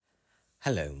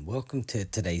Hello and welcome to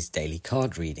today's daily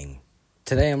card reading.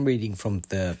 Today I'm reading from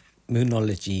the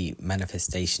Moonology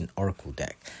Manifestation Oracle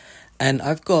deck. And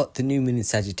I've got the new moon in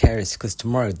Sagittarius because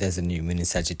tomorrow there's a new moon in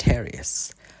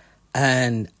Sagittarius.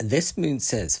 And this moon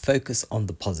says focus on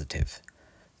the positive.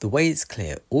 The way is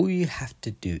clear. All you have to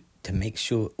do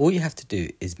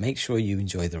is make sure you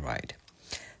enjoy the ride.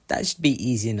 That should be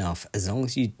easy enough as long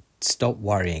as you stop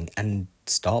worrying and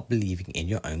start believing in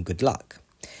your own good luck.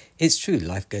 It's true,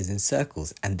 life goes in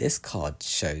circles, and this card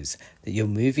shows that you're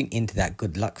moving into that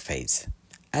good luck phase.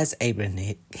 As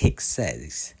Abraham Hicks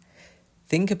says,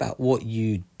 think about what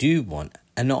you do want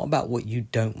and not about what you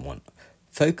don't want.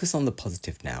 Focus on the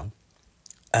positive now.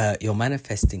 Your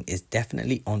manifesting is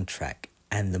definitely on track,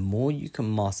 and the more you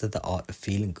can master the art of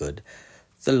feeling good,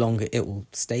 the longer it will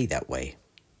stay that way.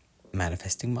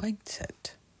 Manifesting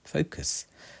mindset. Focus.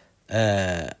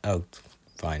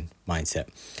 Mindset.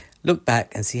 Look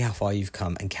back and see how far you've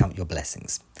come and count your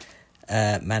blessings.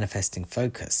 Manifesting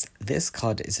focus. This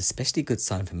card is a especially good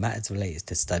sign for matters related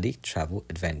to study, travel,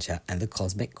 adventure, and the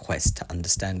cosmic quest to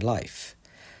understand life.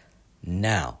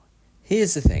 Now,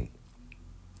 here's the thing.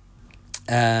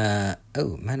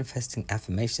 Manifesting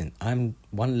affirmation. I'm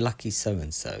one lucky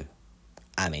so-and-so.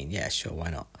 I mean, yeah, sure,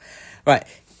 why not? Right,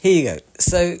 here you go.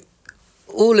 So,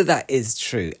 all of that is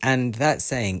true. And that's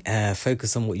saying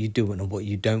focus on what you do want and what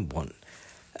you don't want.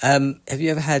 Have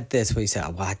you ever had this where you say,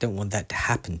 I don't want that to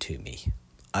happen to me.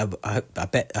 I hope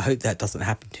that doesn't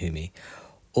happen to me.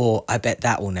 Or I bet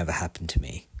that will never happen to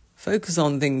me. Focus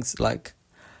on things like,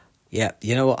 yeah,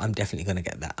 you know what? I'm definitely going to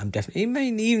get that.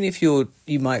 Even if you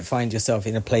might find yourself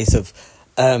in a place of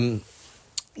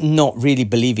not really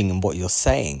believing in what you're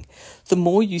saying. The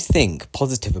more you think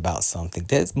positive about something,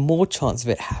 there's more chance of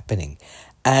it happening.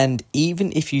 And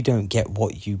even if you don't get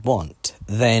what you want,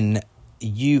 then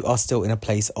you are still in a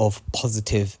place of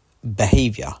positive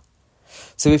behavior.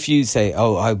 So if you say,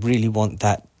 I really want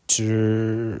that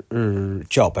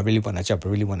job, I really want a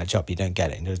job, you don't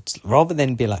get it. Rather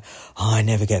than be like, I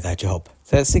never get that job.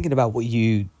 So it's thinking about what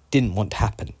you didn't want to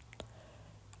happen,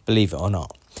 believe it or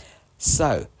not.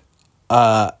 So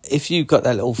if you've got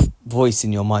that little voice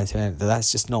in your mind saying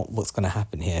that's just not what's going to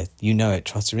happen here, you know it,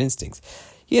 trust your instincts.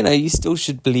 You still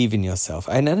should believe in yourself.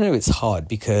 And I know it's hard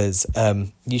because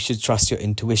you should trust your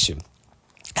intuition.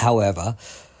 However,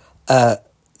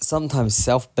 sometimes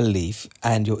self-belief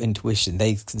and your intuition,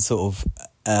 they can sort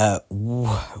of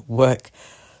work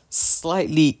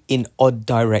slightly in odd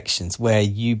directions where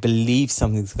you believe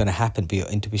something's going to happen, but your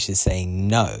intuition is saying,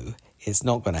 no, it's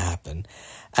not going to happen.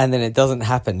 And then it doesn't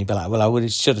happen. You'd be like, well,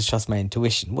 should have trusted my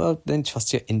intuition. Well, then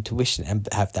trust your intuition and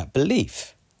have that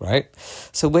belief. Right?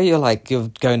 So where you're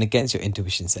going against your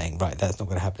intuition saying, right, that's not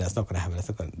going to happen, that's going to happen,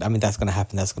 that's going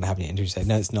to happen, your intuition say,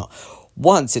 no, it's not.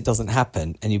 Once it doesn't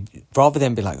happen, and you, rather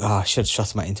than be like, I should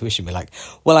trust my intuition, be like,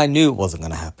 well, I knew it wasn't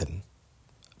going to happen,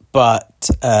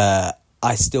 but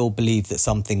I still believe that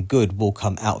something good will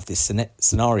come out of this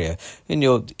scenario. And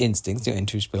your instincts, your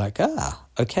intuition be like,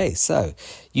 okay, so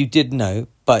you did know,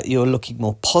 but you're looking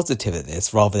more positive at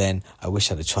this rather than, I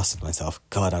wish I'd have trusted myself.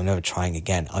 God, I'm never trying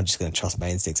again. I'm just going to trust my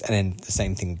instincts. And then the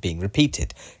same thing being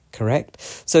repeated, correct?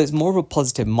 So it's more of a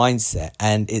positive mindset,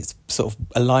 and it's sort of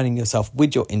aligning yourself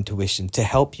with your intuition to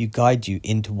help you guide you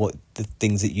into what the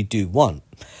things that you do want,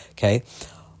 okay?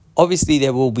 Obviously,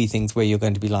 there will be things where you're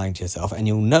going to be lying to yourself and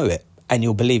you'll know it. And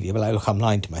you'll believe it. You'll be like, look, I'm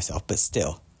lying to myself. But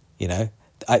still,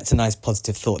 it's a nice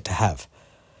positive thought to have.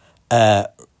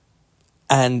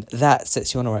 And that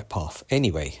sets you on the right path.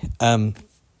 Anyway,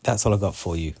 that's all I got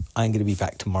for you. I'm going to be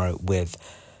back tomorrow with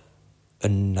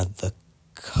another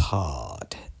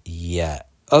card. Yeah.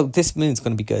 Oh, this moon's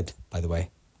going to be good, by the way.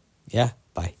 Yeah.